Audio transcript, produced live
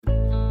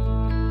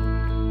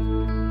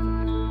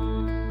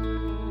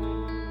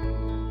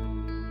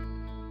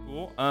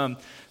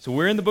So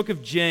we're in the book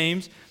of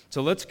James.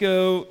 So let's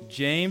go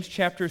James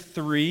chapter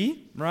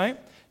 3, right?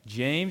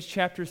 James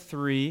chapter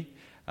 3.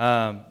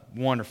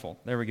 Wonderful.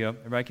 There we go.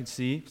 Everybody can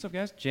see. What's up,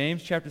 guys?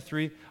 James chapter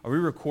 3. Are we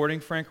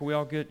recording, Frank? Are we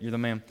all good? You're the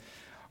man.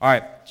 All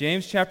right,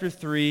 James chapter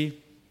 3.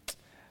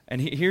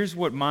 And here's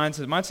what mine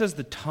says. Mine says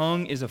the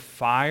tongue is a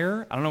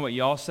fire. I don't know what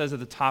y'all says at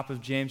the top of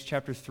James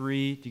chapter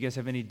 3. Do you guys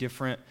have any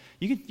different,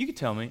 you can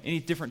tell me, any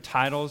different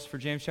titles for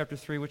James chapter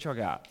 3? What y'all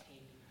got?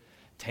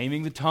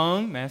 Taming the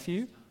tongue,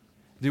 Matthew.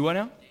 Do what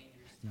now?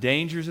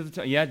 Dangers of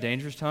the tongue. Yeah,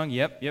 dangerous tongue.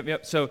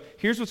 Yep. So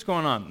here's what's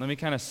going on. Let me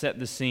kind of set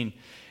the scene.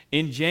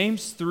 In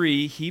James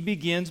 3, he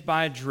begins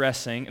by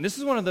addressing, and this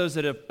is one of those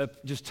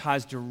that just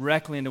ties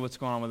directly into what's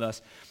going on with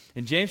us.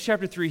 In James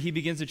chapter 3, he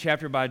begins the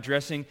chapter by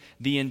addressing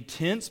the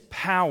intense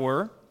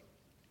power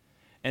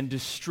and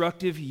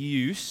destructive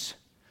use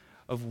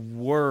of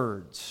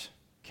words,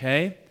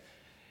 okay?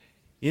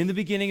 In the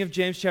beginning of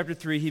James chapter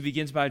 3, he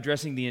begins by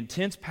addressing the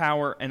intense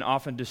power and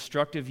often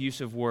destructive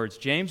use of words.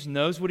 James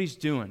knows what he's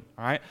doing,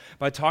 all right?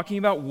 By talking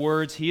about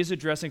words, he is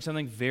addressing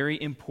something very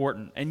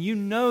important. And you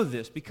know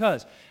this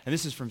because, and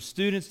this is from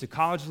students to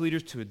college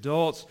leaders to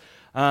adults,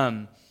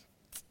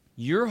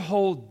 your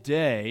whole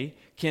day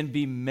can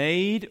be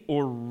made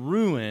or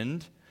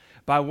ruined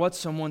by what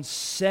someone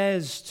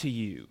says to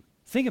you.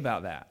 Think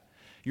about that.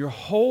 Your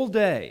whole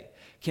day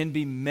can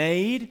be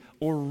made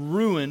or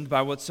ruined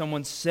by what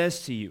someone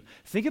says to you.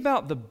 Think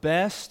about the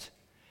best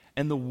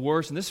and the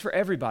worst, and this is for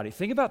everybody.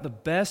 Think about the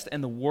best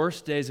and the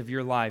worst days of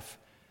your life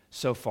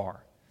so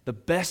far. The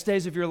best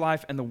days of your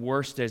life and the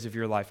worst days of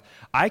your life.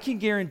 I can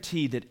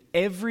guarantee that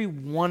every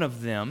one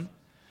of them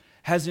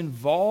has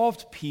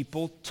involved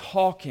people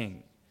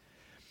talking.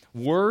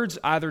 Words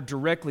either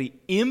directly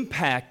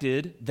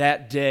impacted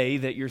that day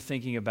that you're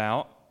thinking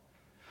about,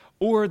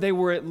 or they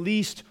were at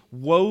least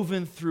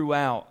woven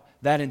throughout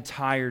that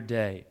entire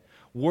day.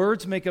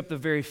 Words make up the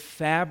very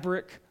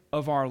fabric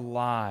of our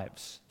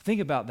lives. Think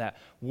about that.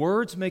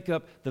 Words make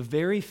up the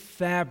very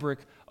fabric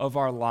of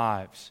our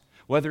lives.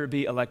 Whether it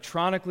be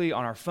electronically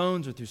on our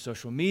phones or through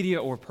social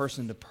media or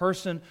person to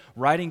person,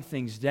 writing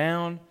things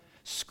down,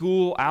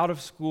 school, out of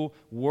school,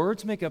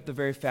 words make up the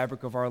very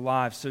fabric of our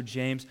lives. So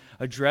James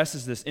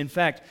addresses this. In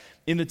fact,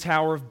 in the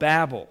Tower of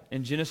Babel,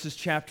 in Genesis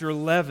chapter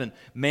 11,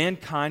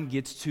 mankind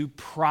gets too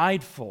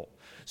prideful.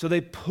 So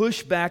they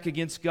push back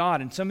against God.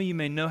 And some of you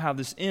may know how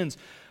this ends.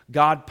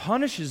 God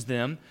punishes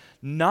them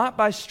not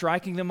by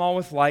striking them all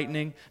with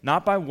lightning,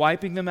 not by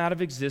wiping them out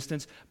of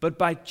existence, but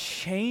by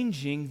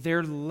changing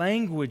their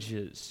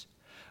languages.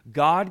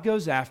 God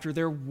goes after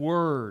their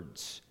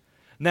words.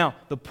 Now,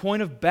 the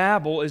point of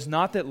Babel is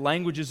not that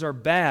languages are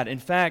bad. In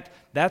fact,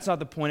 that's not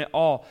the point at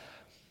all.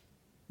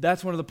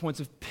 That's one of the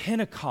points of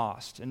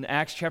Pentecost in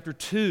Acts chapter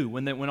 2,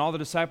 when all the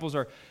disciples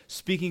are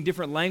speaking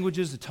different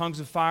languages, the tongues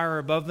of fire are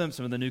above them.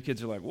 Some of the new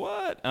kids are like,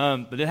 what?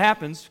 But it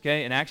happens,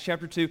 okay, in Acts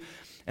chapter 2.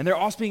 And they're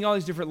all speaking all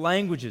these different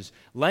languages.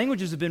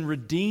 Languages have been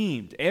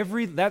redeemed.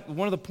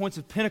 One of the points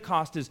of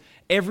Pentecost is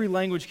every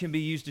language can be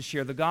used to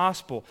share the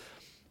gospel.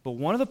 But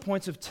one of the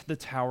points of the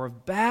Tower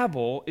of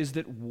Babel is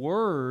that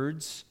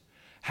words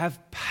have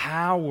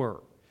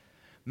power.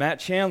 Matt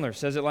Chandler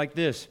says it like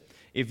this.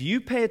 If you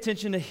pay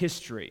attention to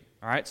history,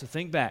 all right, so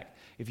think back.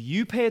 If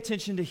you pay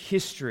attention to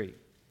history,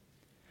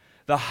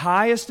 the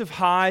highest of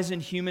highs in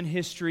human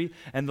history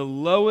and the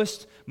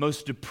lowest,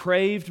 most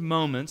depraved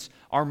moments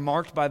are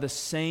marked by the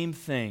same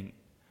thing,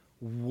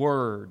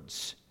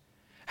 words.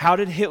 How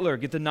did Hitler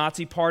get the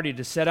Nazi party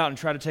to set out and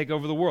try to take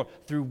over the world?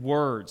 Through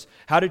words.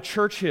 How did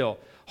Churchill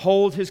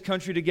hold his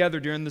country together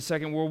during the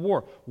Second World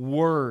War?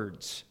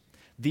 Words.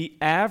 The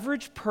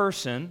average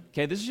person,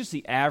 okay, this is just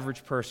the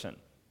average person,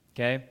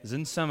 okay? This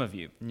isn't some of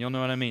you, and you'll know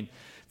what I mean.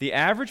 The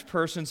average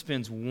person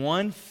spends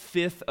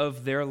 1/5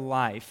 of their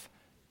life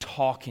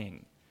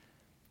talking.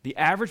 The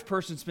average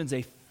person spends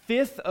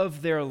 1/5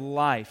 of their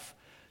life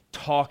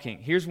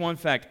talking. Here's one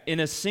fact. In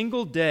a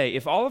single day,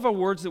 if all of our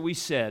words that we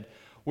said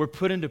were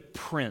put into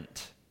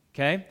print,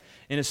 okay,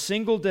 in a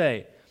single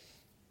day,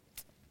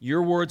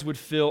 your words would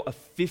fill a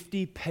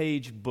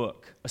 50-page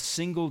book, a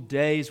single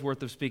day's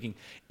worth of speaking.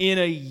 In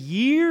a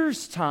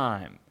year's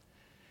time,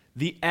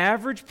 the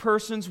average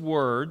person's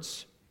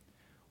words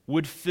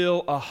would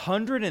fill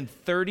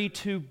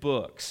 132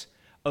 books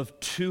of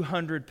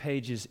 200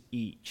 pages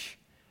each.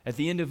 At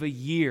the end of a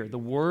year, the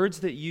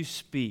words that you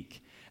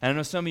speak. And I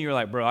know some of you are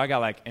like, bro, I got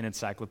like an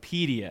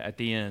encyclopedia at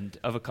the end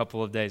of a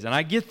couple of days. And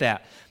I get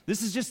that.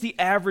 This is just the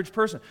average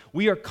person.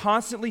 We are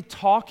constantly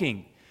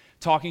talking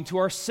to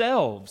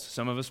ourselves,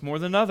 some of us more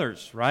than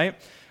others, right?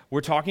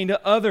 We're talking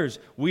to others.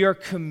 We are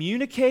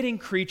communicating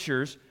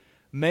creatures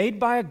made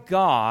by a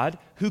God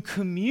who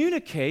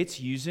communicates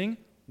using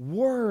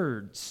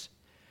words.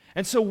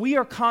 And so we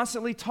are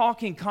constantly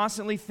talking,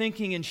 constantly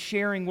thinking and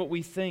sharing what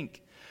we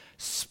think.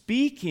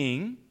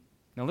 Speaking,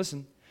 now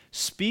listen,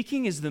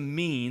 speaking is the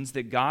means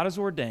that God has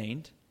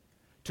ordained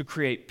to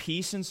create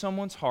peace in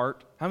someone's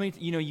heart. How many,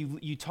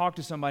 you talk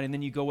to somebody and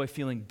then you go away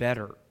feeling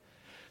better.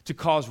 To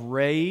cause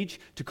rage,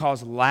 to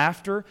cause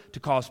laughter,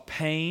 to cause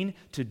pain,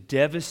 to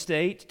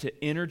devastate,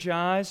 to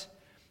energize.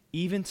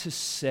 even to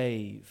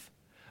save.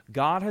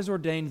 God has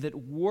ordained that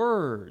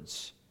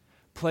words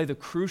play the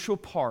crucial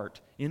part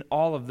in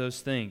all of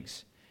those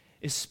things,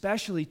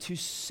 especially to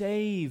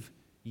save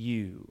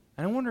you.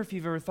 And I wonder if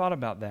you've ever thought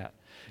about that.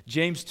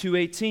 James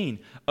 2:18,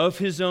 of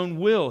his own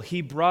will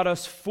he brought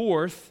us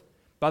forth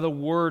by the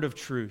word of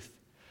truth.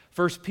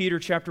 1 Peter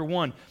chapter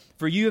 1,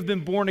 for you have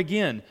been born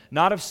again,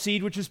 not of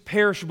seed which is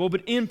perishable,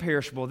 but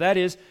imperishable. That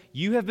is,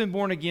 you have been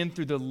born again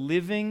through the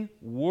living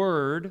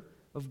word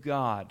of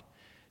God.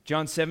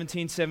 John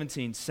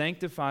 17:17,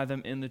 sanctify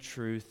them in the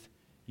truth.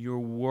 Your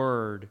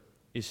word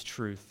is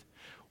truth.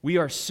 We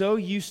are so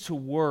used to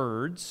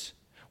words.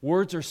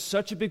 Words are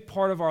such a big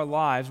part of our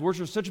lives.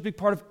 Words are such a big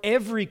part of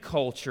every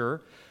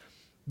culture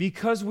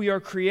because we are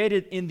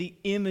created in the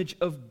image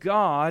of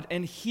God,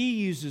 and He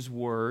uses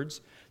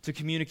words to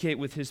communicate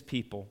with His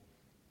people.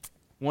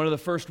 One of the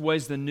first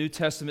ways the New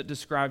Testament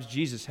describes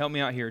Jesus, help me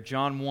out here,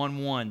 John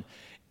 1:1.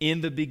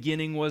 In the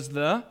beginning was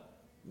the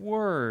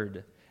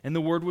Word, and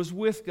the Word was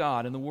with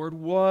God, and the Word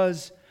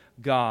was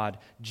God.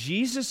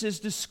 Jesus is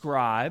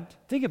described,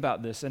 think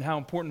about this and how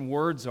important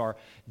words are.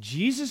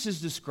 Jesus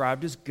is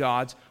described as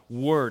God's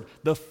Word.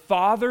 The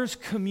Father's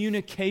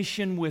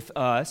communication with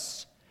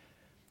us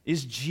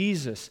is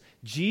Jesus.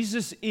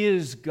 Jesus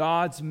is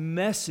God's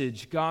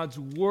message, God's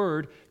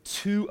Word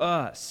to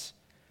us.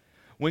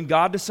 When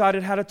God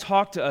decided how to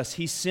talk to us,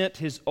 He sent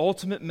His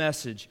ultimate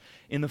message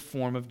in the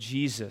form of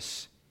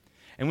Jesus.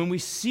 And when we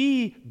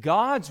see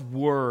God's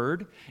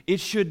Word, it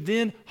should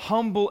then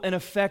humble and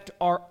affect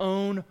our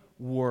own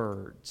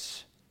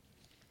words.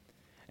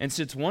 And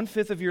since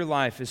 1/5 of your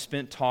life is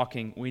spent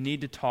talking, we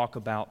need to talk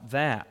about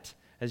that,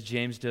 as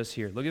James does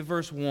here. Look at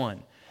verse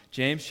 1.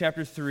 James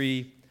chapter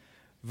 3,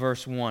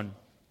 verse 1.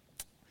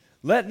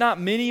 Let not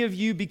many of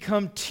you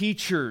become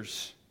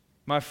teachers,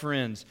 my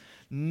friends,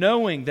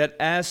 knowing that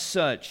as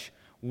such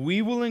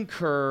we will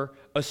incur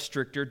a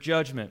stricter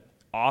judgment.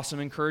 Awesome,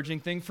 encouraging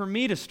thing for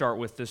me to start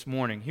with this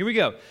morning. Here we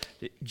go.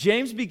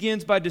 James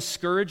begins by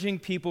discouraging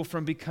people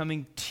from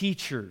becoming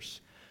teachers.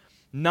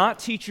 Not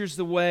teachers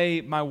the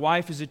way my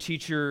wife is a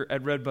teacher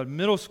at Redbud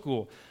Middle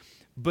School,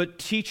 but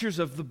teachers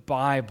of the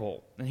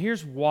Bible. And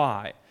here's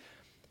why.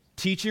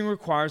 Teaching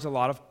requires a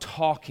lot of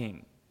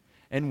talking,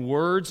 and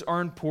words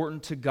are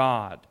important to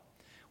God.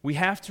 We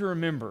have to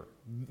remember,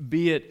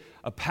 be it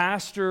a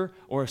pastor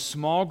or a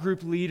small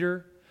group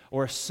leader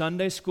or a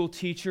Sunday school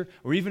teacher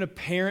or even a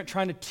parent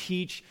trying to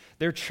teach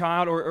their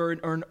child or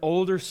an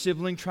older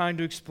sibling trying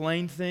to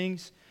explain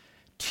things,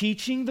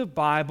 teaching the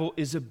Bible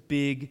is a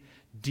big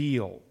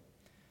deal.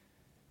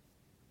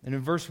 And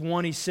in verse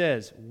 1 he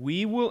says,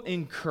 we will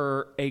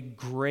incur a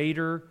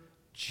greater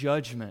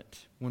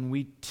judgment when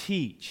we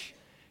teach.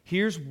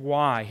 Here's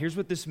why. Here's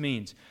what this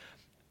means.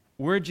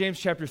 We're in James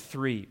chapter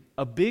 3.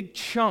 A big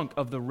chunk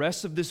of the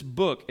rest of this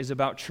book is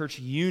about church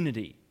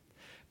unity,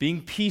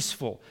 being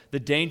peaceful, the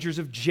dangers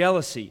of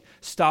jealousy,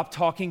 stop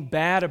talking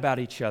bad about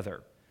each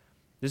other.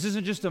 This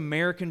isn't just an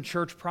American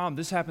church problem.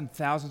 This happened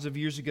thousands of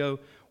years ago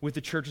with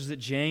the churches that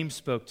James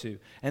spoke to.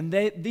 And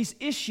these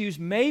issues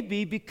may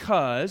be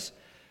because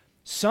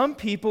some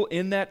people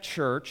in that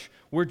church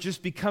were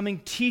just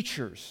becoming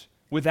teachers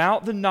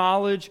without the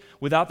knowledge,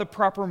 without the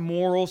proper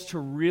morals to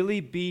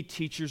really be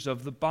teachers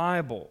of the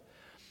Bible.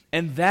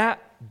 And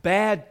that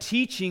bad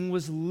teaching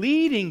was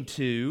leading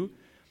to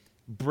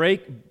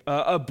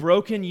a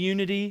broken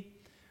unity,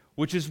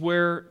 which is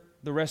where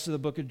the rest of the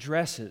book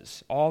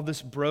addresses all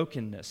this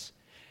brokenness.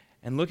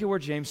 And look at where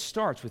James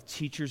starts with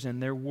teachers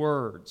and their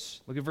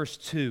words. Look at verse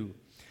 2.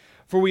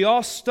 For we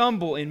all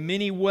stumble in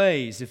many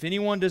ways. If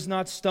anyone does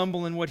not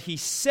stumble in what he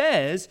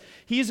says,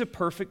 he is a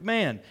perfect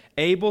man,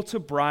 able to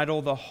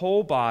bridle the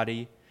whole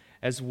body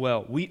as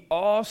well. We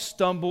all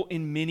stumble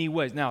in many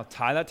ways. Now,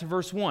 tie that to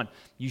verse 1.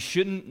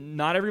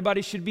 Not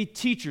everybody should be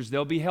teachers.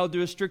 They'll be held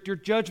to a stricter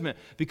judgment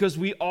because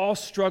we all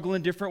struggle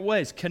in different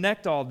ways.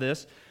 Connect all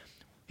this.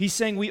 He's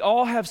saying we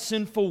all have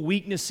sinful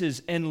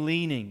weaknesses and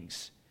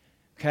leanings.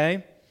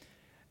 Okay?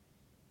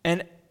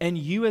 And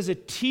you as a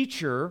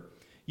teacher,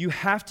 you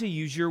have to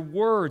use your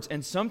words.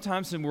 And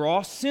sometimes, and we're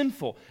all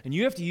sinful, and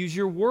you have to use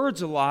your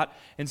words a lot.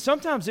 And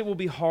sometimes it will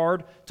be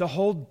hard to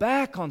hold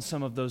back on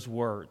some of those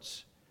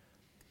words.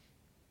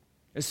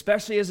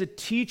 Especially as a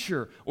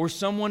teacher or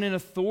someone in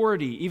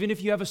authority, even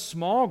if you have a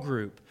small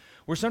group,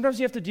 where sometimes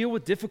you have to deal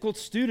with difficult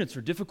students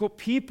or difficult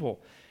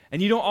people,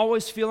 and you don't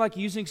always feel like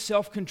using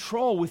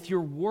self-control with your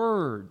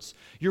words.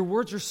 Your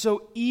words are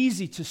so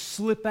easy to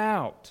slip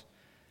out.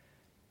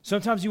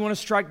 Sometimes you want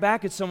to strike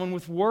back at someone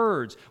with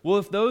words. Well,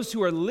 if those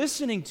who are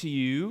listening to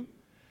you,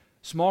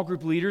 small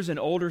group leaders and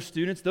older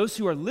students, those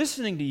who are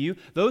listening to you,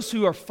 those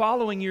who are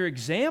following your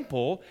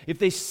example, if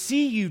they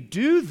see you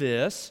do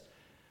this,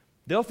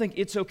 they'll think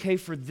it's okay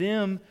for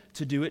them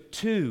to do it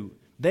too.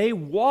 They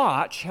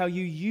watch how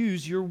you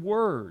use your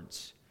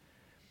words.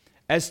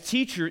 As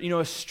teachers,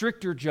 a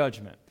stricter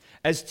judgment.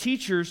 As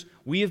teachers,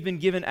 we have been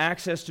given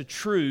access to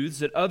truths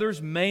that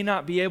others may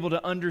not be able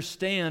to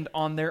understand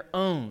on their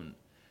own.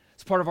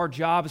 It's part of our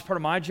job, it's part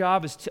of my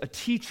job as a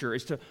teacher,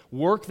 is to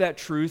work that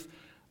truth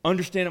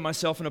understand it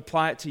myself and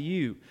apply it to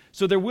you.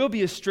 So there will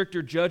be a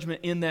stricter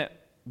judgment in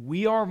that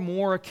we are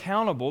more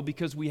accountable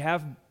because we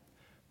have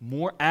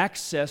more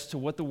access to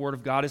what the Word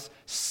of God is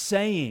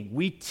saying.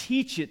 We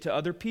teach it to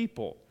other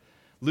people.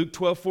 Luke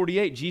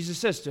 12:48, Jesus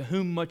says, to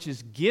whom much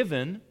is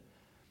given,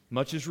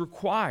 much is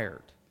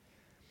required.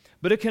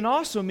 But it can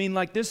also mean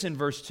like this in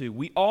verse 2,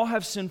 we all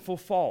have sinful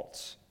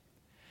faults.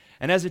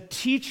 And as a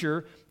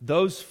teacher,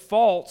 those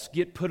faults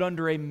get put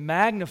under a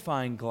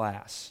magnifying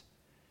glass.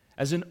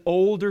 As an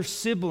older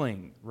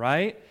sibling,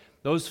 right?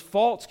 Those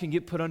faults can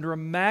get put under a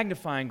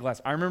magnifying glass.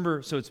 I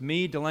remember, so it's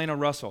me, Delano,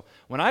 Russell.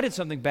 When I did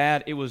something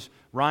bad, it was,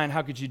 Ryan,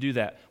 how could you do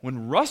that?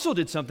 When Russell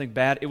did something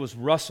bad, it was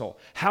Russell.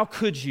 How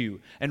could you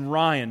and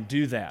Ryan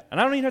do that? And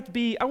I don't even have to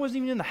be, I wasn't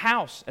even in the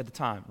house at the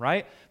time,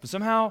 right? But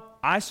somehow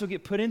I still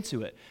get put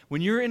into it.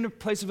 When you're in a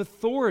place of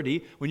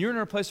authority, when you're in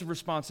a place of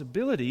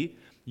responsibility,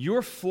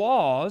 your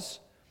flaws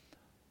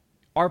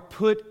are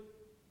put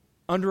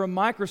under a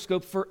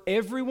microscope for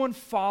everyone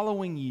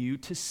following you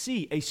to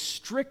see, a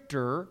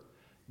stricter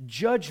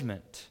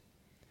judgment.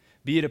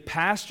 Be it a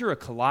pastor, a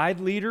Collide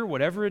leader,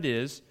 whatever it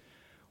is,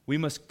 we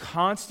must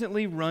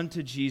constantly run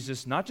to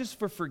Jesus, not just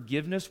for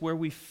forgiveness where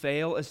we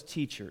fail as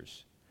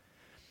teachers,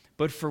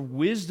 but for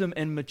wisdom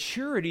and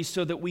maturity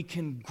so that we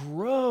can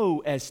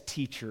grow as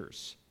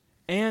teachers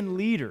and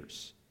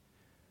leaders.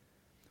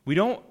 We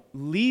don't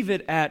leave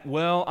it at,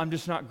 well, I'm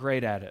just not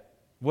great at it.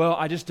 Well,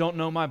 I just don't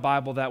know my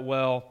Bible that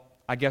well.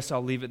 I guess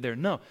I'll leave it there.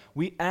 No,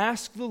 we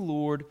ask the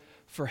Lord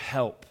for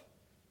help.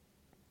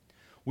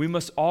 We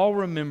must all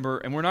remember,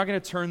 and we're not going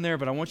to turn there,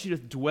 but I want you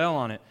to dwell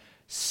on it.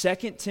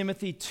 2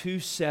 Timothy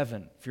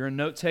 2:7. If you're a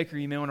note taker,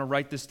 you may want to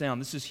write this down.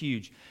 This is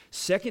huge.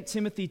 2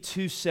 Timothy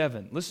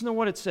 2:7. Listen to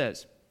what it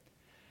says.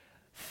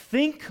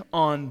 Think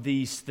on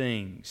these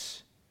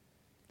things,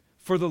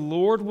 for the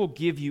Lord will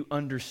give you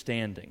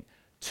understanding.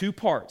 2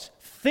 parts.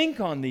 Think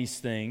on these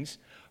things,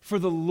 for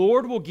the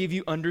Lord will give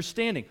you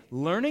understanding.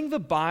 Learning the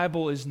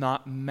Bible is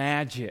not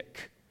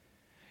magic.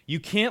 You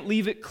can't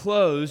leave it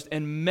closed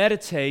and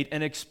meditate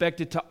and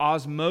expect it to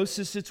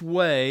osmosis its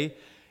way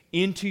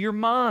into your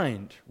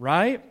mind,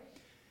 right?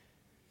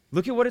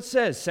 Look at what it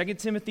says, 2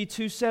 Timothy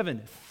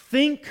 2:7.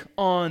 Think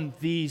on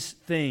these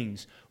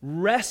things.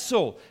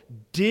 Wrestle,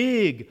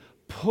 dig,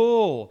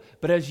 pull.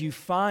 But as you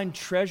find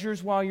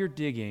treasures while you're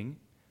digging,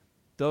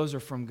 those are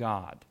from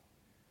God.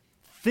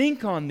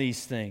 Think on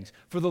these things,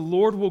 for the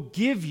Lord will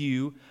give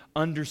you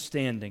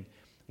understanding.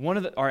 All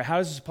right, how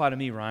does this apply to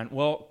me, Ryan?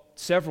 Well,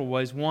 several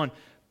ways. One,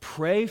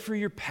 pray for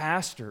your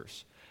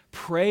pastors.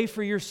 Pray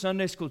for your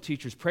Sunday school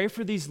teachers. Pray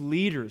for these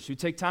leaders who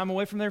take time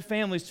away from their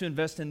families to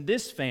invest in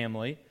this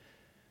family,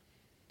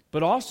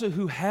 but also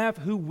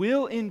who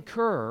will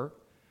incur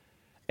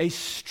a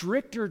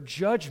stricter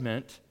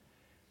judgment,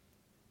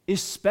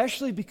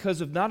 especially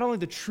because of not only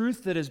the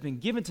truth that has been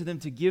given to them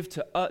to give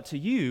to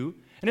you,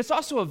 and it's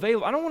also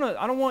available. I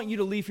don't want you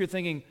to leave here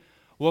thinking,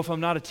 well, if I'm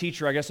not a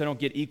teacher, I guess I don't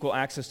get equal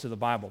access to the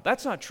Bible.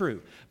 That's not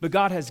true. But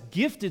God has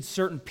gifted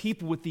certain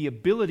people with the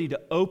ability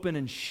to open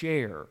and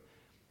share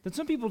that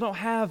some people don't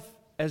have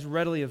as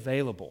readily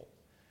available.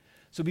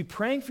 So be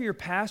praying for your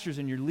pastors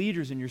and your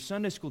leaders and your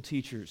Sunday school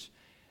teachers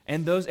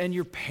and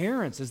your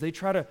parents as they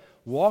try to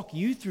walk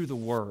you through the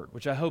Word,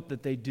 which I hope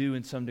that they do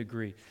in some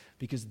degree,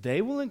 because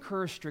they will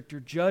incur a stricter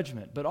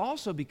judgment, but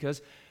also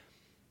because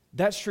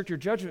that stricter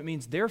judgment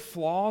means their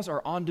flaws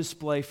are on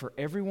display for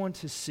everyone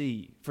to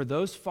see, for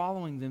those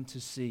following them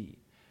to see.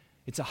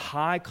 It's a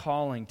high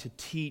calling to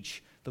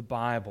teach the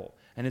Bible,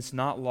 and it's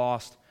not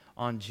lost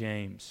on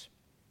James.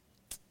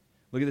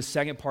 Look at the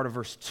second part of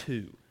verse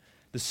 2.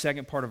 The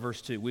second part of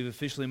verse 2. We've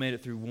officially made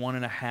it through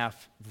 1.5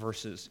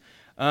 verses.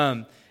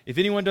 If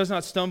anyone does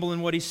not stumble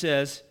in what he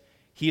says,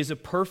 he is a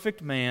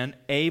perfect man,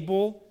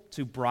 able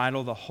to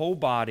bridle the whole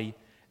body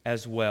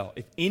as well.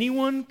 If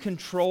anyone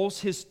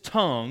controls his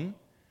tongue,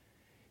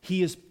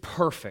 he is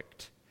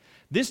perfect.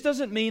 This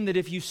doesn't mean that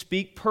if you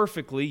speak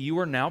perfectly, you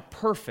are now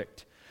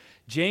perfect.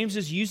 James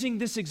is using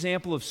this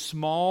example of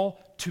small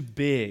to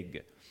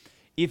big.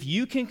 If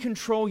you can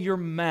control your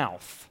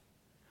mouth,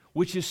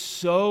 which is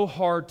so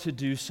hard to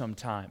do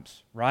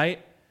sometimes,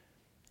 right?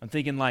 I'm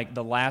thinking like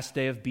the last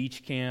day of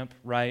beach camp,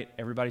 right?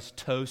 Everybody's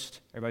toast,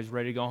 everybody's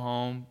ready to go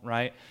home,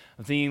 right?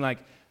 I'm thinking like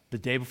the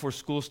day before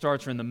school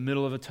starts or in the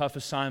middle of a tough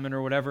assignment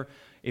or whatever.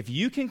 If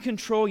you can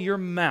control your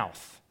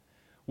mouth,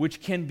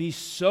 which can be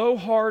so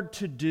hard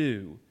to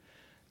do,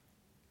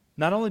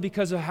 not only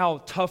because of how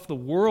tough the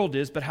world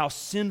is, but how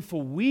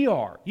sinful we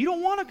are. You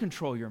don't want to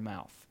control your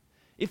mouth.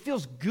 It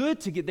feels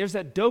good there's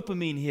that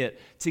dopamine hit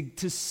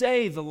to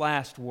say the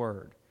last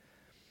word.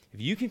 If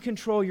you can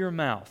control your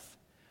mouth,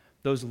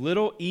 those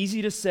little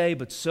easy to say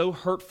but so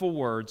hurtful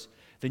words,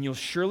 then you'll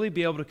surely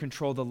be able to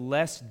control the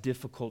less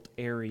difficult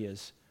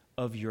areas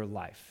of your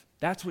life.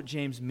 That's what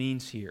James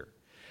means here.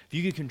 If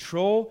you can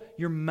control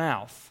your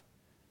mouth,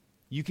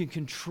 you can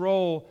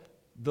control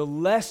the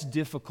less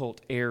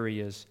difficult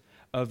areas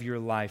of your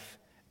life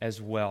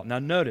as well. Now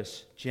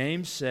notice,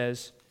 James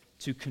says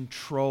to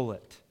control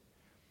it.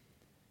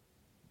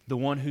 The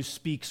one who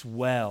speaks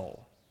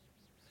well,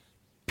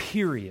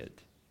 period.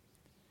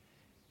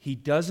 he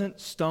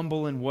doesn't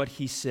stumble in what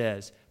he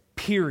says,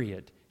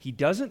 period. He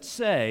doesn't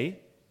say,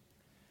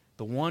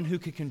 the one who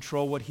can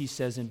control what he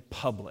says in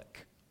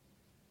public.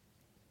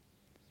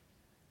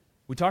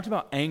 We talked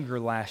about anger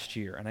last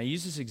year, and I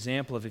used this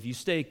example of if you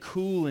stay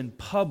cool in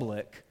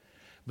public,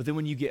 but then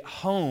when you get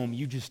home,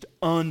 you just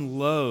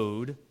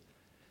unload,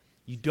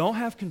 you don't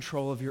have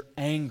control of your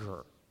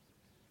anger.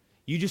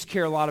 You just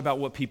care a lot about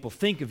what people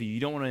think of you.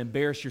 You don't want to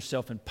embarrass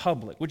yourself in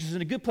public, which is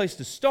a good place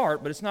to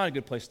start, but it's not a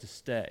good place to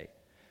stay.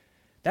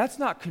 That's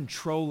not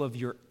control of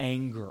your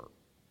anger.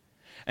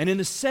 And in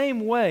the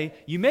same way,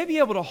 you may be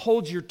able to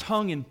hold your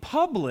tongue in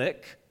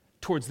public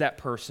towards that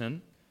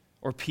person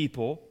or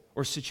people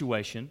or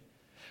situation,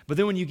 but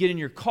then when you get in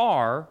your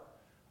car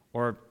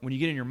or when you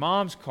get in your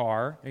mom's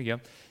car, there you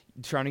go,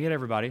 trying to get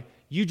everybody,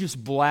 you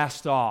just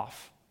blast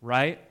off,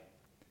 right?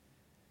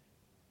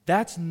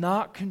 That's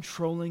not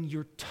controlling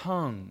your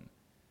tongue.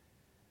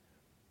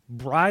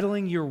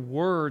 Bridling your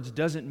words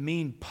doesn't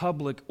mean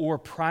public or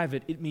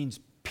private. It means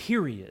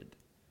period.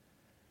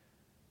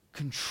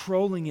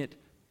 Controlling it,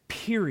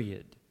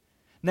 period.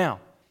 Now,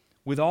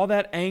 with all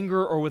that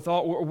anger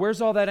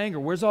where's all that anger?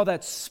 Where's all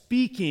that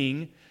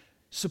speaking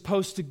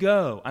supposed to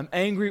go? I'm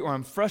angry or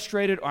I'm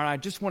frustrated or I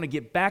just want to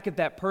get back at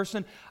that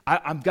person.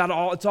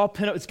 It's all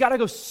pent up. It's got to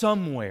go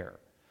somewhere.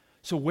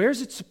 So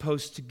where's it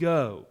supposed to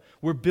go?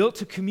 We're built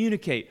to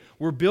communicate.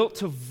 We're built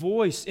to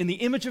voice in the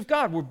image of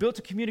God. We're built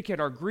to communicate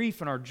our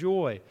grief and our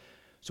joy.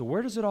 So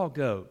where does it all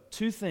go?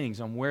 Two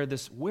things on where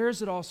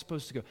is it all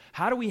supposed to go?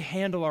 How do we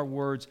handle our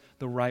words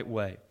the right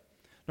way?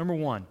 Number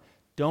one,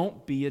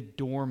 don't be a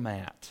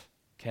doormat,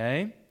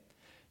 okay?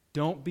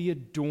 Don't be a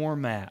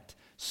doormat.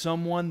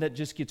 Someone that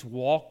just gets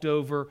walked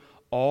over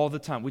all the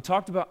time. We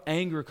talked about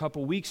anger a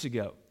couple weeks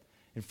ago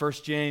in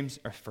James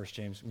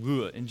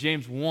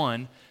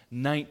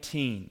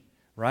 1:19,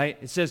 right?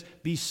 It says,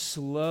 be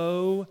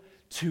slow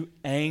to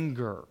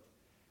anger.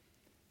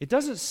 It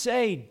doesn't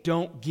say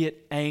don't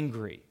get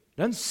angry. It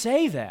doesn't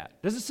say that.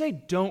 It doesn't say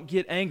don't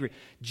get angry.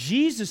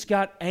 Jesus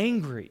got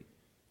angry.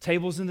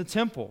 Tables in the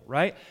temple,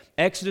 right?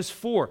 Exodus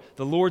 4,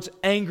 the Lord's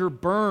anger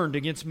burned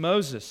against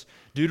Moses.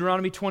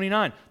 Deuteronomy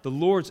 29, the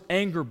Lord's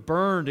anger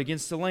burned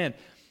against the land.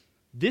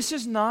 This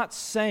is not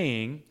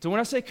saying, so when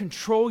I say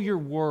control your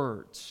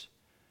words,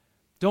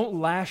 don't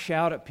lash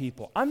out at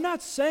people. I'm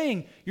not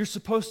saying you're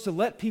supposed to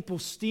let people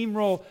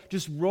steamroll,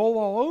 just roll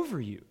all over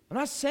you. I'm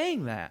not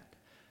saying that.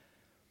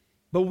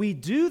 But we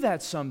do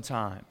that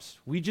sometimes.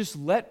 We just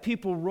let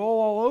people roll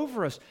all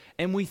over us,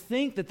 and we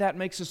think that that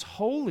makes us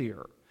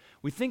holier.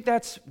 We think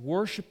that's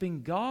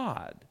worshiping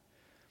God.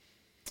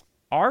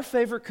 Our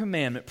favorite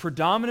commandment,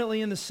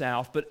 predominantly in the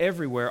South, but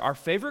everywhere, our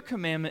favorite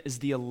commandment is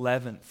the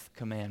 11th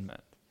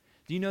commandment.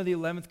 Do you know the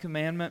 11th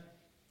commandment?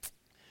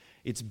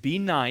 It's be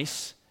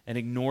nice and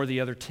ignore the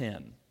other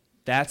 10.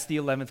 That's the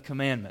 11th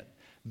commandment.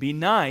 Be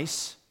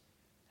nice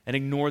and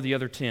ignore the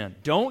other 10.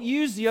 Don't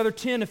use the other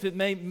 10 if it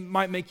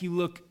might make you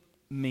look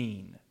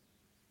mean.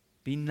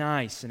 Be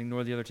nice and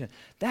ignore the other 10.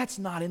 That's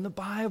not in the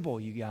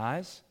Bible, you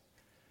guys.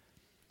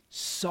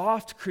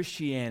 Soft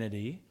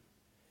Christianity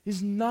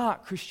is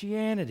not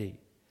Christianity.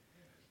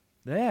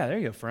 Yeah, there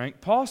you go, Frank.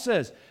 Paul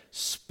says,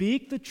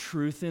 speak the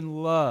truth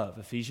in love,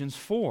 Ephesians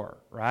 4,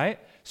 right?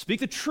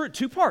 Speak the truth,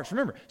 two parts,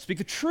 remember. Speak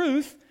the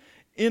truth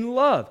in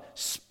love.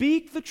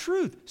 Speak the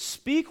truth.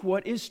 Speak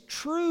what is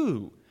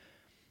true.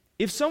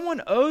 If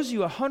someone owes you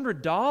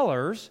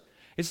 $100,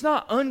 it's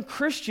not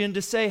unchristian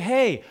to say,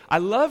 hey, I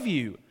love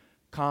you,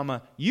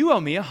 comma, you owe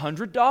me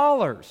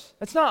 $100.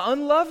 That's not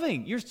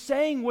unloving. You're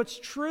saying what's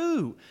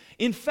true.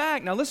 In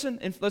fact, now listen,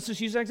 let's just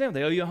use that example.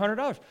 They owe you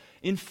 $100.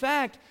 In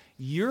fact,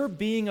 you're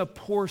being a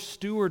poor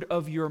steward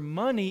of your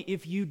money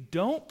if you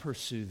don't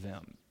pursue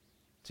them.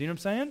 See what I'm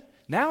saying?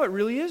 Now it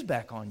really is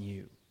back on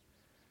you.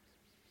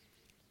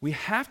 We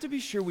have to be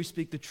sure we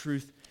speak the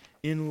truth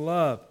in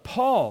love.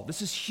 Paul,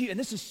 this is huge, and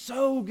this is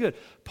so good.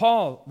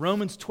 Paul,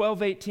 Romans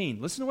 12:18.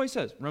 Listen to what he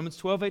says. Romans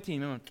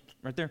 12:18,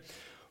 right there.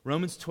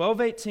 Romans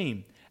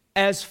 12:18.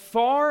 As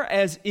far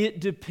as it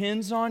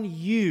depends on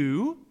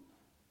you,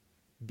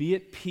 be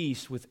at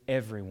peace with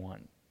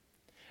everyone.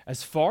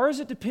 As far as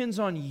it depends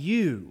on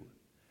you,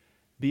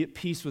 be at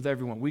peace with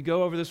everyone. We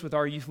go over this with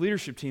our youth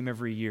leadership team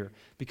every year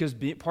because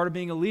part of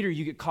being a leader,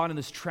 you get caught in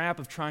this trap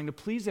of trying to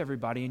please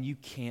everybody and you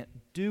can't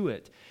do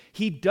it.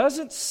 He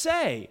doesn't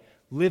say,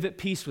 live at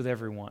peace with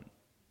everyone.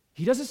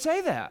 He doesn't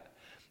say that.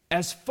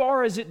 As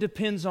far as it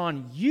depends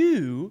on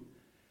you,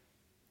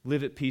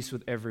 live at peace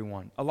with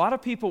everyone. A lot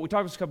of people, we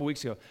talked about this a couple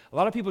weeks ago, a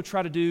lot of people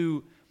try to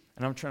do,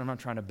 and I'm not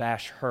trying to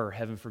bash her,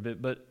 heaven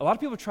forbid, but a lot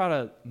of people try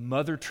to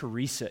Mother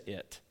Teresa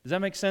it. Does that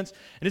make sense?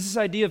 And it's this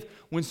idea of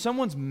when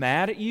someone's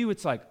mad at you,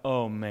 it's like,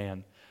 oh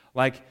man,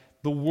 like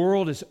the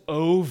world is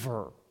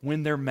over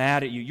when they're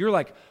mad at you. You're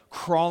like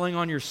crawling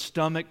on your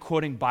stomach,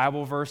 quoting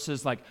Bible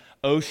verses, like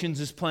Oceans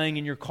is playing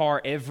in your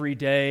car every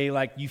day,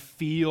 like you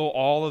feel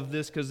all of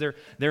this because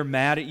they're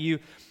mad at you.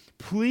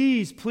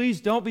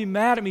 Please don't be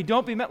mad at me.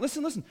 Don't be mad.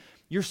 Listen.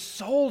 You're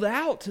sold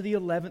out to the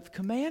 11th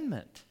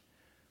commandment.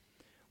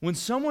 When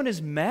someone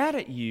is mad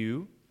at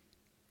you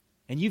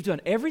And you've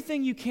done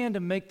everything you can to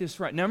make this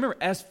right. Now remember,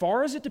 as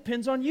far as it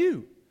depends on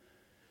you.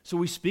 So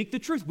we speak the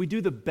truth. We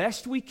do the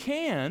best we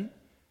can.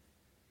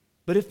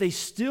 But if they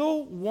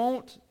still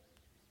won't,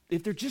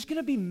 if they're just going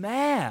to be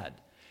mad,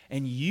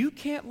 and you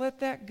can't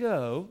let that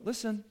go,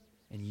 listen,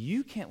 and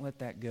you can't let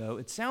that go,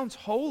 it sounds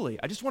holy.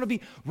 I just want to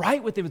be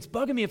right with them. It's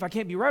bugging me if I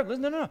can't be right.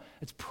 Listen, no.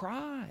 It's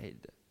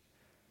pride.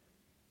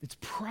 It's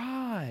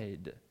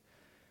pride.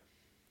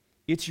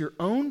 It's your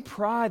own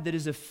pride that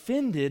is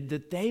offended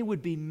that they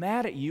would be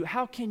mad at you.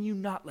 How can you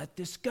not let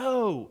this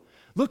go?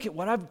 Look at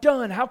what I've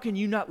done. How can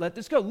you not let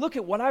this go? Look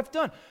at what I've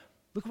done.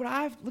 Look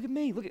at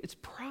me. It's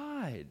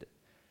pride.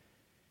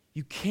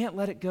 You can't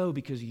let it go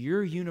because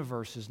your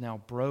universe is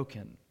now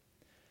broken.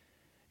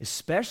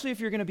 Especially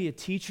if you're going to be a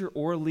teacher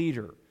or a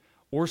leader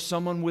or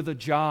someone with a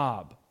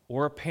job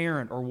or a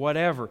parent or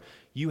whatever.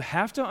 You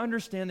have to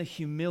understand the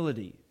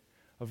humility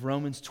of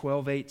Romans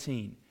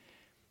 12:18.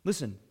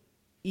 Listen,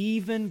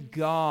 even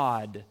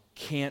God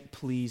can't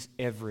please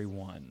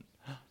everyone.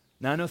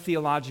 Now I know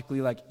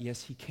theologically,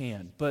 yes, he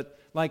can. But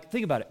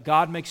think about it.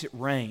 God makes it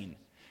rain.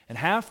 And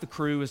half the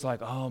crew is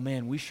like, oh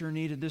man, we sure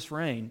needed this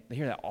rain. They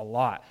hear that a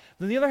lot.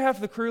 Then the other half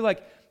of the crew,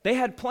 they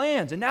had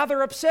plans, and now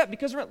they're upset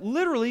because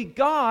literally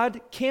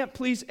God can't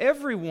please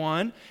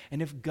everyone.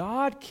 And if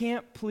God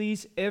can't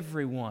please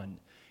everyone,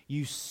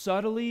 you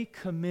subtly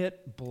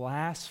commit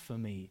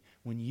blasphemy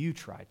when you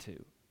try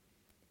to.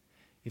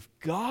 If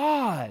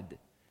God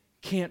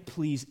can't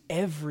please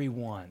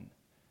everyone,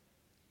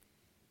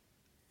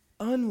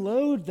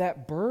 unload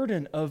that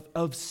burden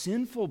of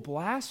sinful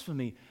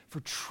blasphemy for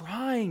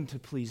trying to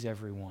please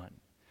everyone.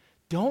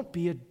 Don't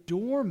be a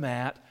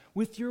doormat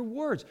with your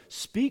words.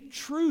 Speak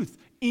truth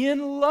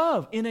in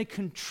love, in a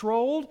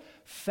controlled,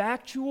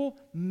 factual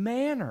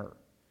manner.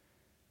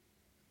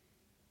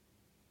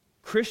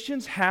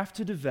 Christians have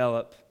to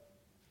develop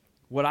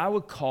what I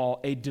would call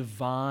a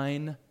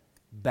divine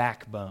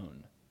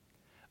backbone.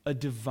 A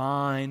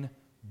divine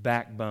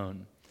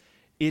backbone.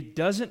 It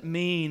doesn't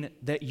mean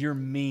that you're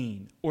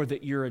mean or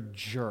that you're a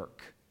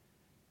jerk.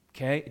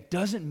 Okay? It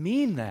doesn't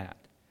mean that.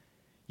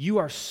 You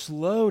are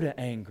slow to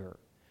anger.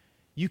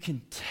 You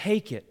can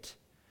take it.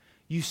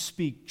 You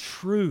speak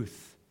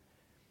truth.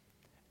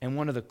 And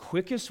one of the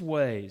quickest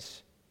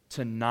ways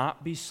to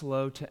not be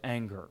slow to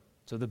anger,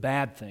 so the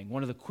bad thing,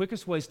 one of the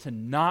quickest ways to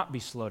not be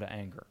slow to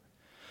anger,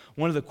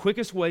 one of the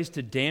quickest ways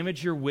to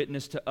damage your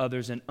witness to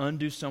others and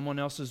undo someone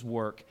else's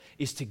work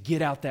is to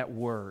get out that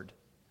word,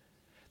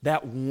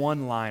 that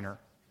one-liner,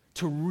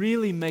 to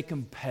really make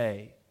them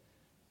pay,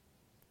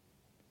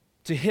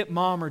 to hit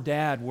mom or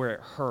dad where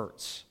it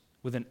hurts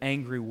with an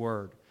angry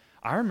word.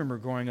 I remember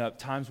growing up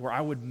times where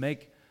I would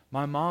make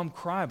my mom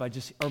cry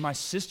or my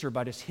sister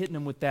by just hitting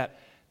them with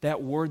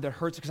that word that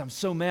hurts because I'm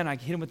so mad I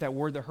hit them with that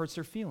word that hurts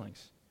their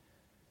feelings.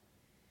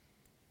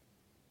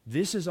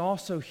 This is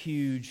also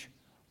huge.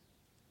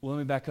 Well, let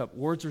me back up.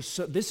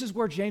 This is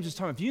where James is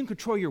talking. If you can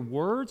control your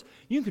words,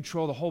 you can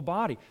control the whole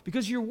body.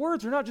 Because your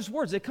words are not just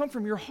words, they come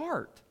from your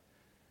heart.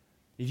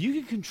 If you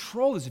can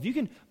control this, if you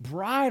can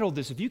bridle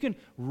this, if you can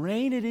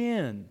rein it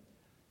in,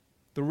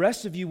 the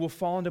rest of you will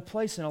fall into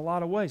place in a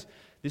lot of ways.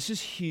 This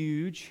is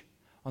huge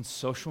on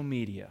social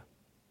media.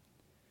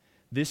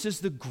 This is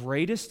the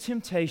greatest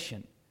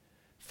temptation.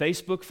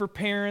 Facebook for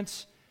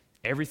parents,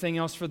 everything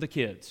else for the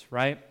kids,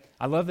 right?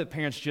 I love that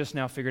parents just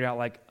now figured out,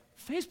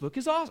 Facebook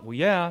is awesome. Well,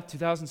 yeah,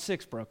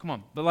 2006, bro, come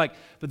on. But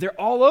they're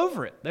all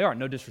over it. They are,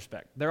 no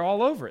disrespect. They're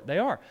all over it. They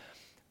are.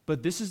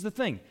 But this is the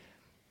thing.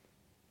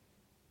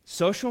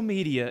 Social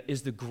media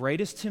is the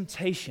greatest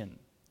temptation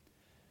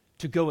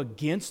to go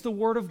against the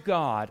Word of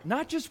God,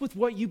 not just with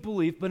what you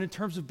believe, but in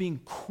terms of being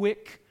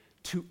quick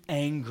to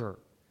anger.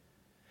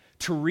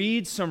 To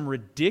read some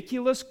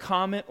ridiculous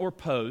comment or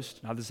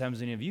post, not this happens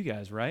to any of you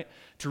guys, right?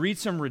 To read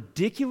some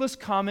ridiculous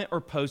comment or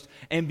post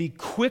and be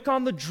quick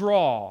on the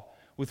draw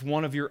with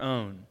one of your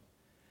own.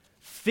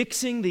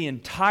 Fixing the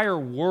entire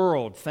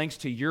world thanks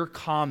to your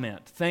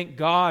comment. Thank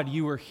God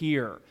you were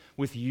here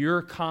with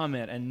your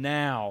comment and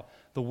now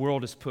the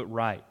world is put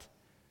right.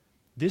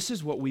 This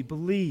is what we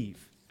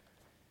believe.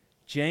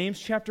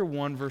 James chapter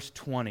 1 verse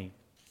 20.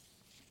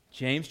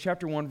 James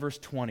chapter 1 verse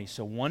 20.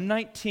 So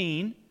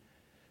 119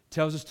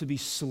 tells us to be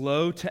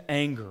slow to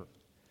anger.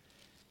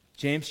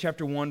 James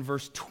chapter 1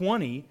 verse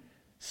 20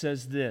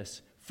 says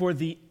this, "For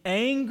the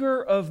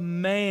anger of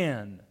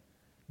man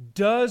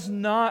does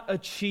not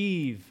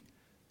achieve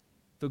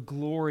the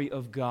glory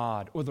of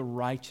God or the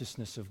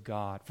righteousness of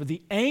God." For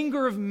the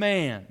anger of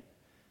man,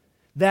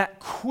 that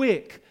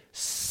quick,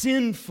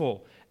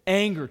 sinful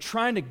anger,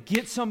 trying to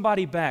get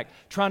somebody back,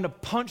 trying to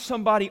punch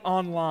somebody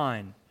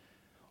online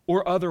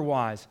or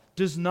otherwise,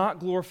 does not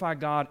glorify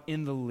God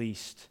in the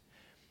least.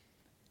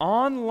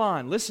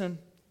 Online, listen,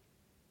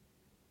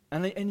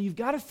 and you've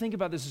got to think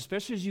about this,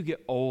 especially as you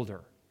get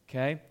older,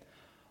 okay?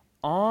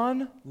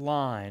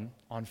 Online,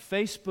 on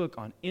Facebook,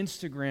 on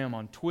Instagram,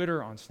 on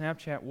Twitter, on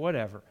Snapchat,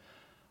 whatever,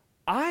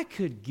 I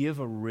could give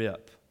a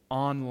rip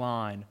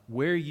online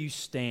where you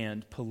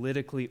stand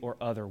politically or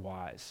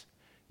otherwise.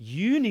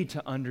 You need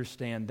to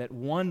understand that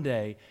one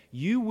day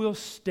you will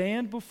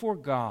stand before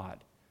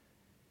God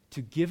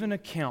to give an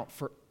account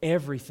for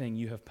everything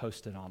you have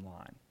posted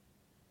online,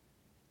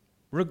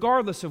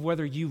 regardless of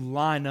whether you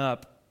line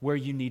up where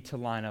you need to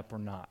line up or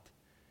not.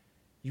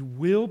 You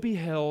will be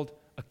held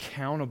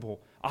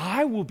accountable.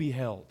 I will be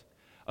held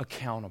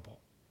accountable.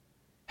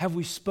 Have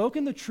we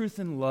spoken the truth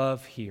in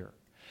love here?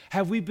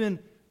 Have we been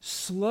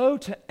slow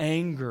to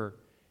anger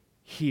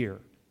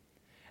here?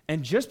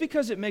 And just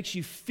because it makes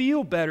you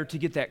feel better to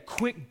get that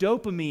quick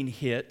dopamine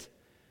hit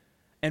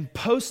and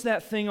post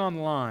that thing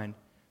online,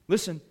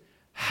 listen,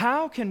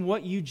 how can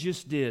what you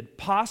just did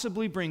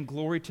possibly bring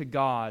glory to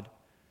God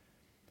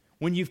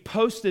when you've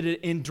posted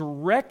it in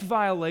direct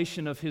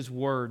violation of His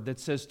word that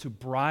says to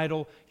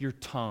bridle your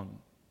tongue,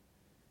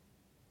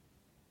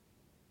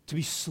 to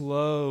be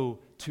slow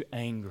to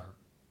anger?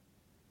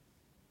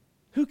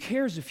 Who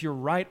cares if you're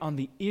right on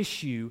the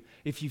issue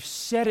if you've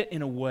said it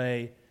in a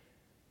way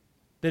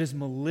that is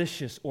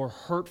malicious or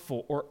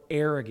hurtful or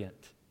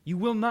arrogant? You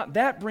will not.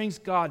 That brings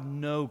God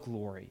no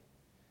glory.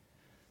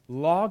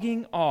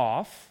 Logging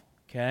off,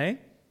 okay?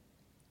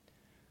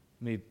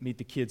 Let me meet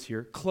the kids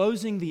here.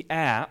 Closing the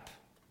app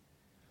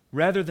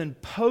rather than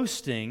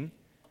posting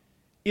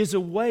is a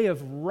way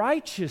of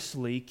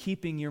righteously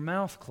keeping your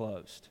mouth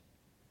closed.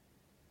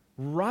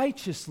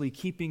 Righteously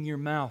keeping your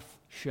mouth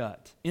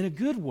shut in a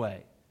good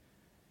way.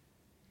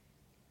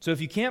 So if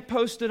you can't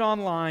post it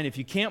online, if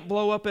you can't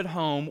blow up at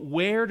home,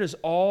 where does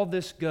all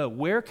this go?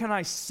 Where can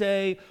I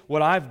say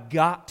what I've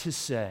got to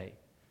say?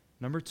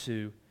 Number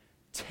 2,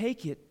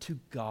 take it to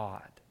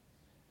God.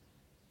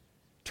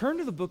 Turn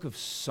to the book of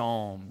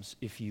Psalms,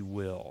 if you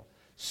will.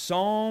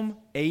 Psalm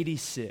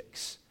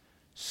 86.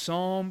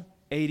 Psalm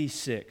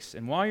 86.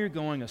 And while you're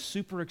going, a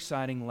super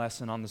exciting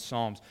lesson on the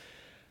Psalms.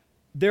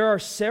 There are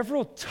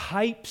several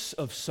types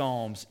of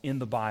Psalms in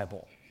the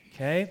Bible,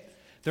 okay?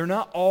 They're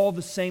not all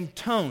the same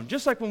tone.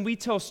 Just like when we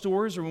tell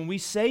stories or when we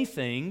say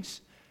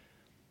things,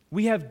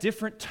 we have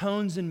different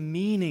tones and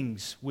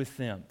meanings with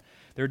them.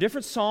 There are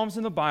different Psalms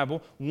in the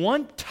Bible.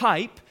 One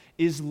type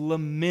is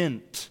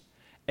lament,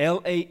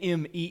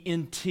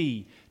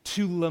 L-A-M-E-N-T,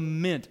 to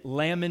lament,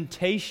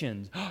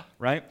 lamentations,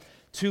 right?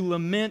 To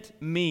lament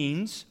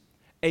means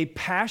a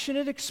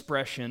passionate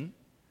expression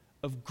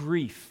of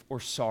grief or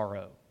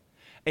sorrow.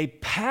 A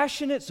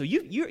passionate, so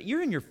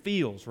you're in your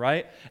feels,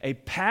 right? A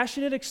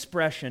passionate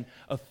expression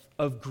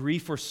of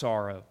grief or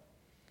sorrow.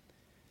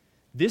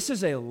 This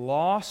is a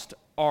lost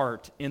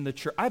art in the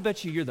church. I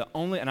bet you're the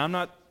only, and I'm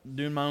not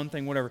doing my own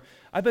thing, whatever.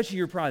 I bet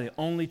you're probably the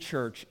only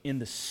church in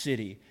the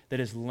city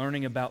that is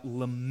learning about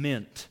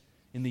lament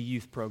in the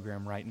youth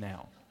program right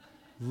now.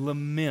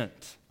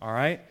 Lament, all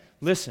right?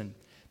 Listen,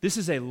 this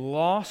is a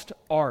lost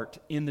art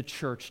in the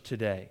church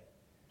today.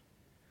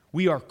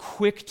 We are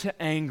quick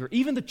to anger.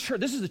 Even the church,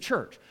 this is the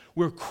church.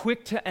 We're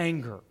quick to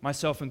anger,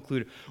 myself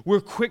included.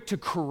 We're quick to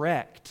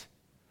correct.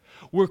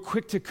 We're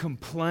quick to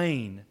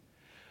complain.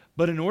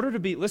 But in order to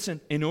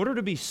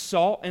be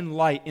salt and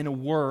light in a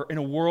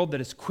world that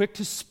is quick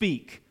to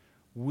speak,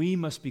 we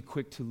must be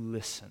quick to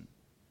listen.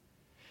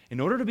 In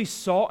order to be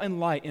salt and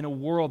light in a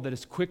world that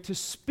is quick to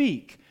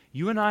speak,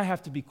 you and I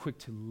have to be quick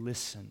to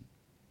listen.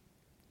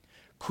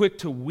 Quick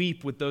to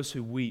weep with those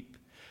who weep.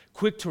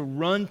 Quick to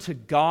run to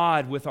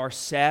God with our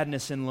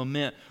sadness and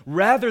lament,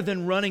 rather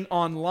than running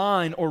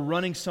online or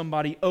running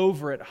somebody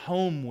over at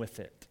home with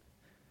it.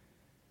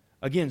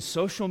 Again,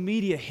 social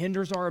media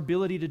hinders our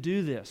ability to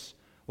do this.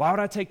 Why would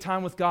I take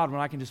time with God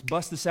when I can just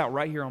bust this out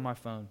right here on my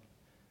phone?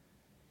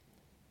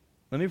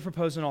 Let me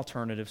propose an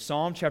alternative.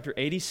 Psalm chapter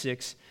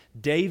 86,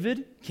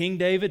 King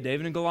David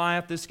and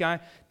Goliath, this guy,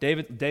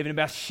 David and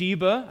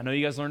Bathsheba. I know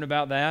you guys learned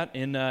about that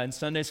in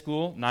Sunday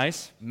school.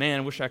 Nice. Man,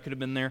 I wish I could have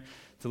been there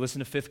to listen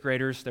to fifth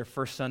graders, their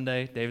first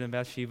Sunday, David and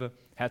Bathsheba.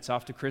 Hats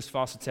off to Chris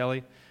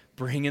Fossatelli,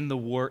 bringing the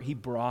word. He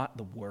brought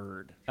the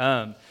word.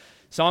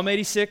 Psalm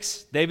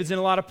 86, David's in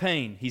a lot of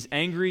pain. He's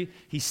angry,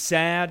 he's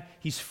sad,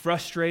 he's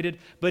frustrated,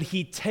 but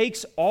he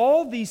takes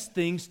all these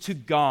things to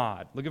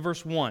God. Look at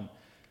verse 1.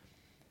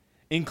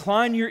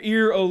 Incline your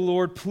ear, O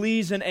Lord,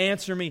 please, and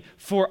answer me,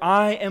 for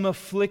I am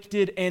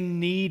afflicted and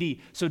needy.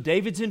 So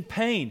David's in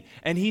pain,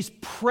 and he's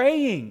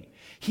praying.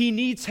 He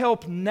needs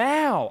help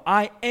now.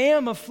 I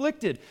am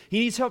afflicted. He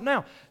needs help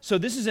now. So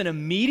this is an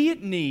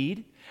immediate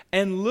need,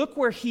 and look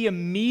where he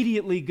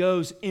immediately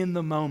goes in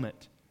the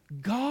moment.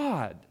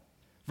 God.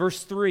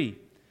 Verse 3,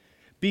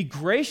 be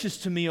gracious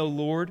to me, O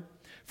Lord,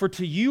 for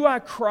to you I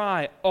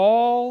cry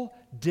all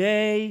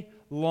day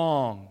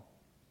long.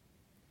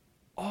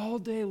 All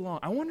day long.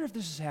 I wonder if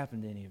this has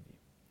happened to any of you.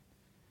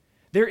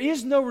 There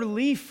is no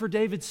relief for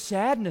David's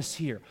sadness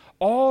here.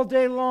 All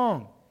day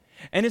long.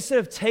 And instead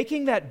of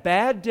taking that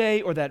bad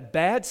day or that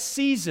bad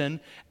season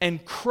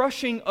and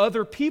crushing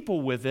other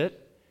people with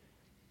it,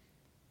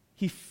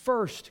 he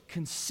first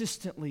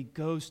consistently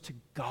goes to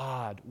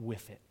God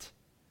with it.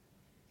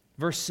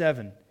 Verse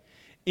 7,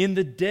 in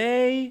the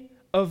day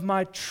of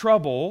my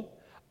trouble,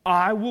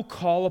 I will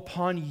call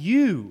upon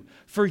you,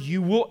 for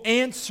you will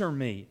answer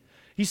me.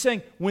 He's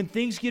saying, when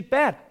things get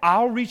bad,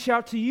 I'll reach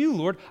out to you,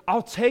 Lord.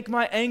 I'll take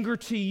my anger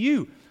to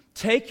you.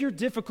 Take your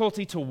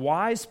difficulty to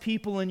wise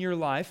people in your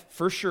life,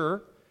 for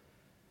sure.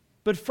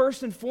 But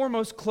first and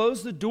foremost,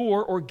 close the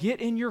door or get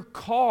in your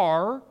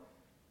car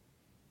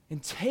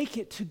and take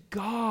it to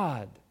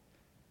God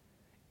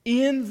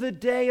in the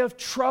day of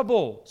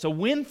trouble. So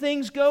when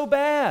things go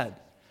bad,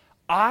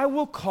 I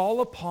will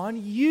call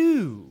upon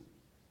you.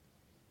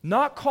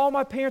 Not call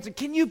my parents. And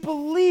can you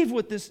believe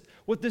what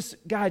this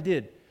guy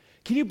did?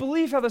 Can you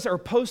believe how this, or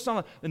post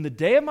on, in the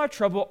day of my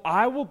trouble,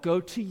 I will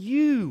go to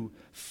you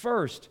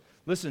first.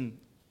 Listen,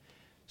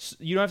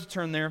 you don't have to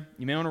turn there.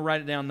 You may want to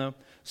write it down though.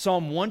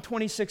 Psalm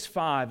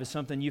 126:5 is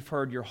something you've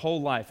heard your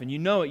whole life, and you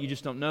know it, you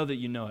just don't know that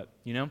you know it,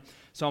 you know?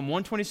 Psalm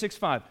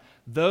 126:5,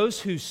 those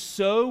who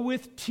sow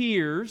with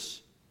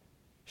tears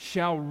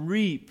shall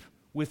reap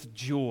with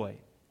joy.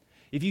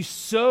 If you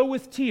sow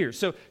with tears,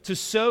 so to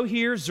sow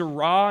here,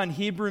 zerah in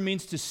Hebrew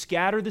means to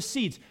scatter the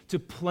seeds, to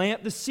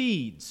plant the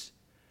seeds.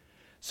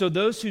 So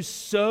those who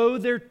sow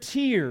their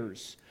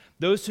tears,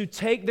 those who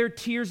take their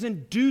tears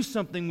and do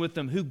something with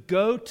them, who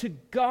go to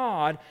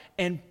God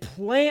and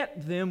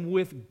plant them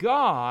with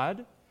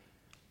God,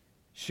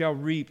 shall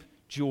reap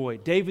joy.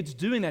 David's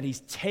doing that. He's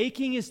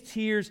taking his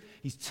tears,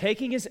 he's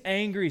taking his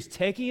anger, he's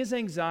taking his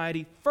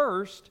anxiety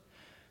first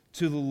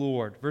to the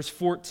Lord. Verse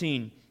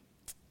 14,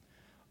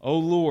 O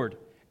Lord,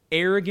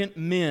 arrogant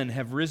men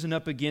have risen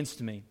up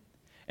against me,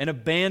 and a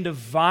band of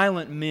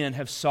violent men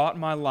have sought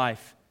my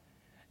life,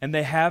 and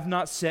they have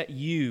not set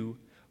you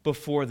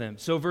before them.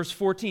 So verse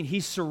 14,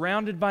 he's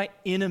surrounded by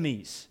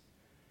enemies,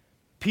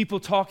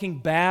 people talking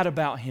bad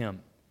about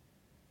him,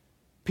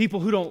 people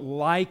who don't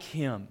like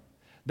him,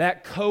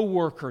 that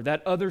coworker,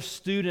 that other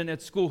student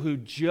at school who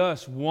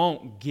just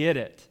won't get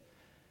it.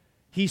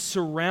 He's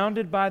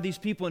surrounded by these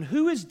people, and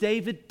who is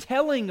David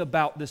telling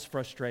about this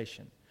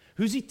frustration?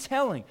 Who's he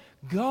telling?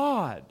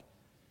 God.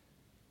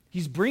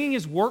 He's bringing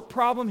his work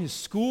problem, his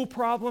school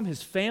problem,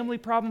 his family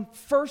problem,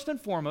 first and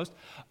foremost,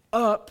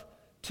 up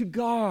to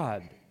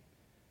God.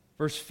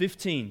 Verse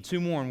 15, two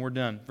more and we're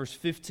done. Verse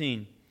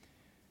 15,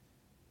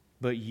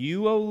 but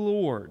you, O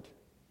Lord,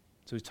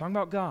 so he's talking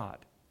about God.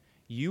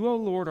 You, O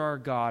Lord, are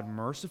God,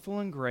 merciful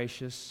and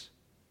gracious,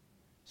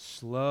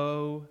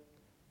 slow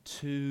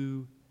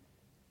to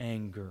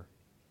anger.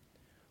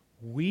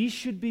 We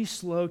should be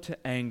slow to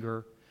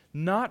anger,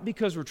 not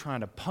because we're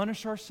trying to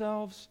punish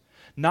ourselves,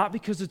 not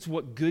because it's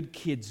what good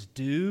kids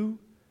do.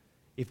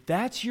 If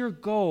that's your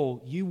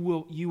goal, you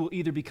will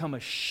either become a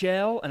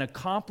shell, an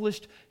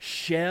accomplished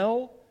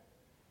shell,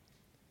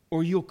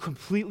 or you'll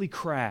completely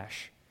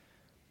crash.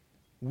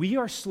 We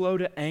are slow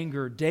to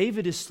anger.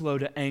 David is slow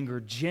to anger.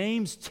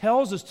 James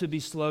tells us to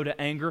be slow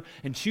to anger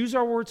and choose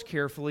our words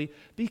carefully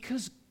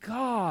because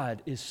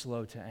God is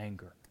slow to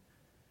anger.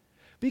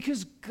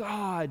 Because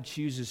God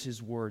chooses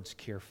his words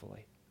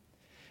carefully.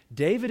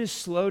 David is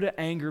slow to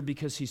anger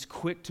because he's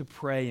quick to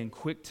pray and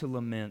quick to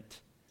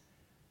lament.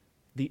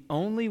 The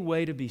only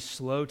way to be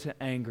slow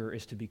to anger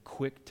is to be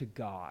quick to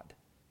God.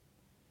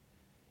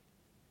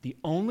 The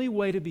only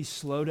way to be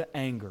slow to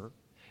anger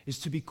is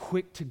to be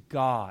quick to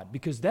God,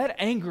 because that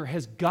anger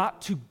has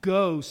got to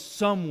go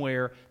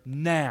somewhere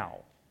now.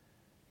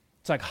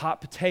 It's like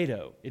hot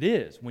potato. It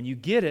is. When you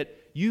get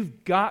it,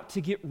 you've got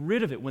to get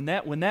rid of it. When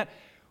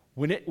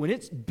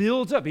it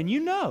builds up, and you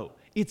know,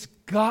 it's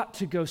got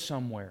to go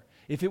somewhere.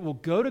 If it will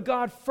go to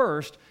God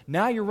first,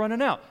 now you're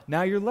running out.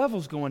 Now your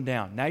level's going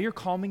down. Now you're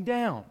calming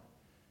down.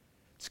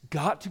 It's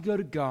got to go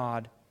to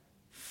God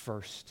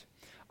first.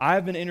 I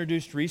have been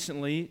introduced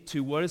recently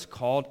to what is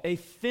called a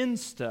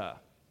Finsta.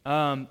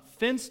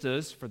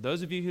 Finstas, for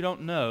those of you who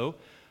don't know,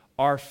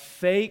 are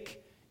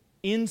fake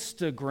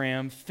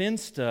Instagram.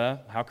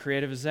 Finsta, how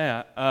creative is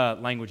that?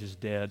 Language is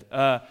dead.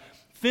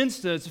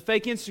 Finsta, it's a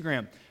fake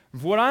Instagram.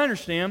 From what I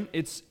understand,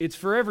 it's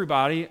for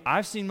everybody.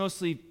 I've seen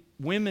mostly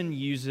women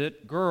use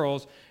it,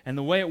 girls, and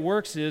the way it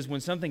works is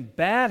when something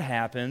bad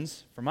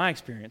happens, from my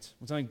experience,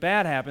 when something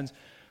bad happens,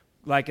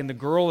 and the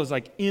girl is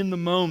in the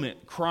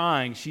moment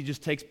crying, she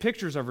just takes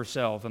pictures of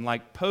herself and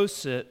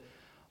posts it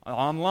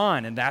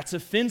online, and that's a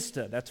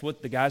Finsta. That's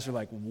what the guys are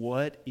like,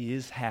 what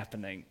is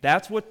happening?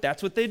 That's what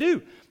they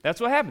do. That's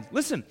what happens.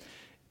 Listen,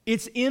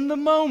 it's in the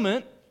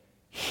moment.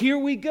 Here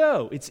we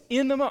go. It's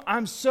in the moment.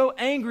 I'm so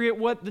angry at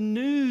what the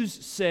news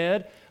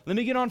said. Let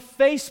me get on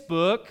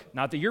Facebook,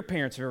 not that your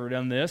parents have ever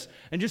done this,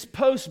 and just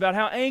post about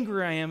how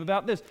angry I am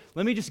about this.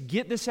 Let me just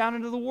get this out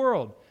into the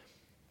world.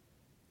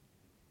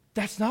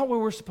 That's not where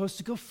we're supposed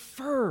to go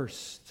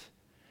first.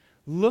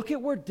 Look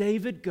at where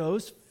David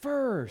goes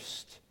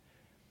first.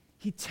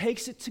 He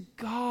takes it to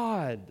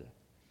God.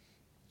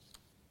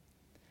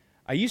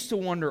 I used to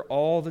wonder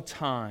all the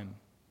time,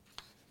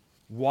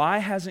 why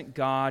hasn't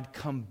God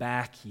come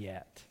back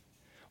yet?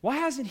 Why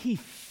hasn't he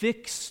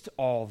fixed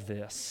all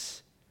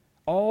this?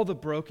 All the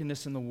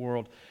brokenness in the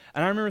world.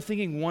 And I remember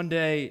thinking one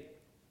day,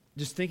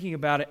 just thinking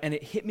about it, and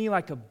it hit me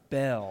like a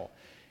bell.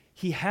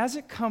 He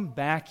hasn't come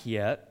back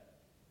yet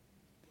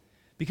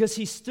because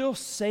he's still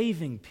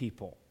saving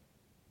people.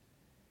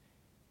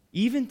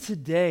 Even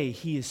today,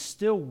 he is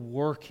still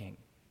working.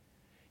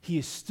 He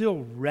is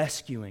still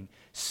rescuing,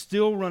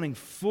 still running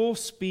full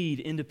speed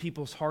into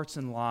people's hearts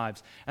and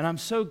lives. And I'm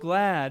so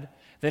glad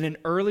that in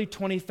early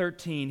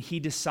 2013, he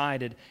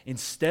decided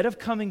instead of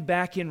coming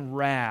back in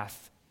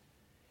wrath,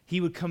 he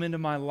would come into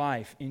my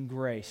life in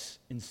grace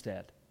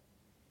instead.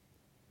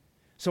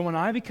 So when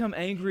I become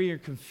angry or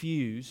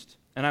confused,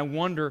 and I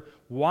wonder,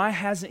 why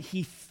hasn't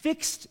he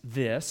fixed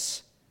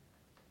this?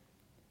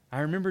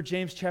 I remember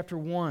James chapter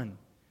 1.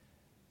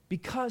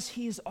 Because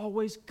he is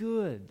always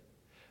good.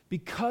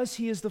 Because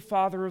he is the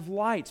Father of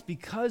lights.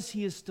 Because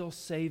he is still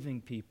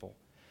saving people.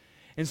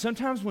 And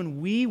sometimes when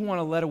we want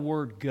to let a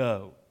word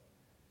go,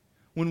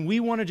 when we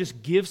want to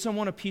just give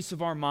someone a piece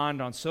of our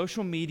mind on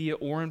social media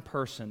or in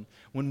person,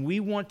 when we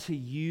want to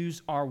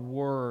use our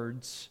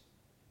words,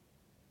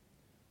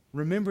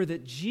 remember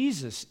that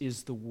Jesus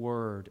is the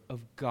Word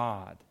of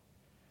God.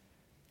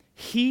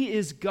 He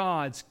is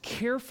God's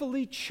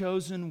carefully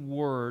chosen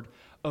word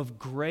of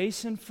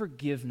grace and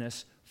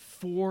forgiveness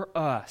for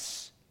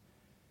us.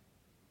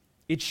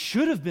 It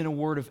should have been a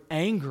word of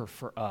anger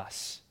for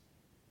us.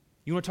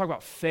 You want to talk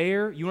about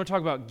fair? You want to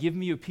talk about give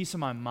me a piece of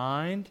my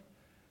mind?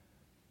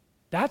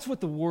 That's what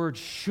the word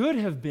should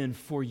have been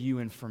for you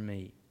and for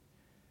me.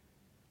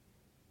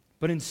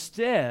 But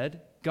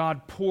instead,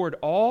 God poured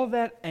all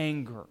that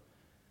anger,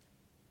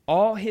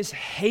 all his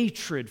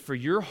hatred for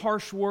your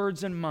harsh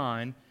words and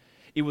mine,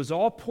 it was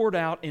all poured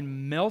out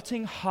in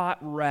melting hot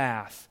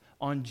wrath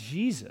on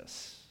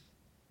Jesus.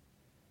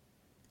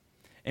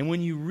 And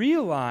when you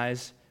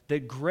realize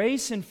that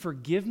grace and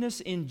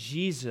forgiveness in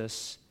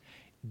Jesus,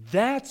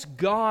 that's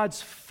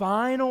God's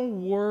final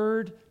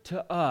word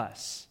to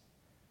us,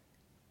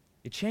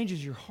 it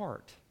changes your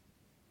heart.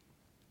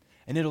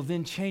 And it'll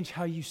then change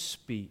how you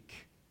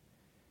speak.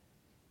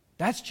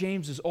 That's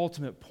James's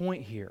ultimate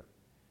point here.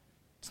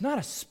 It's not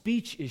a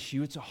speech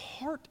issue, it's a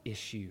heart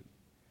issue.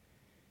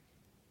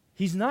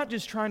 He's not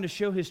just trying to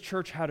show his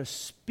church how to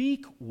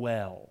speak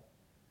well.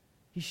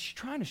 He's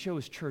trying to show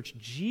his church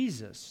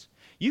Jesus.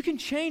 You can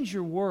change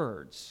your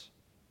words,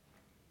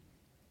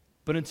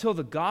 but until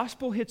the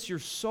gospel hits your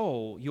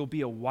soul, you'll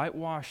be a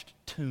whitewashed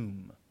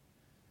tomb.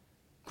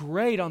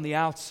 Great on the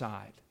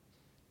outside,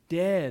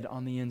 dead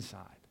on the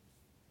inside.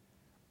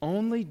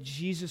 Only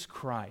Jesus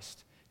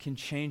Christ can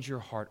change your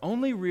heart.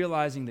 Only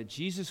realizing that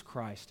Jesus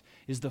Christ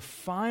is the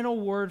final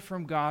word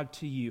from God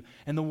to you,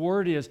 and the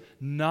word is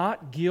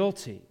not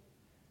guilty.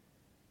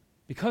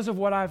 Because of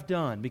what I've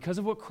done, because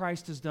of what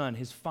Christ has done,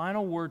 his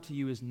final word to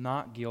you is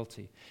not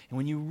guilty. And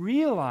when you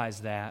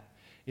realize that,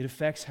 it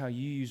affects how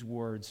you use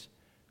words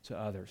to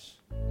others.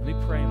 Let me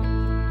pray.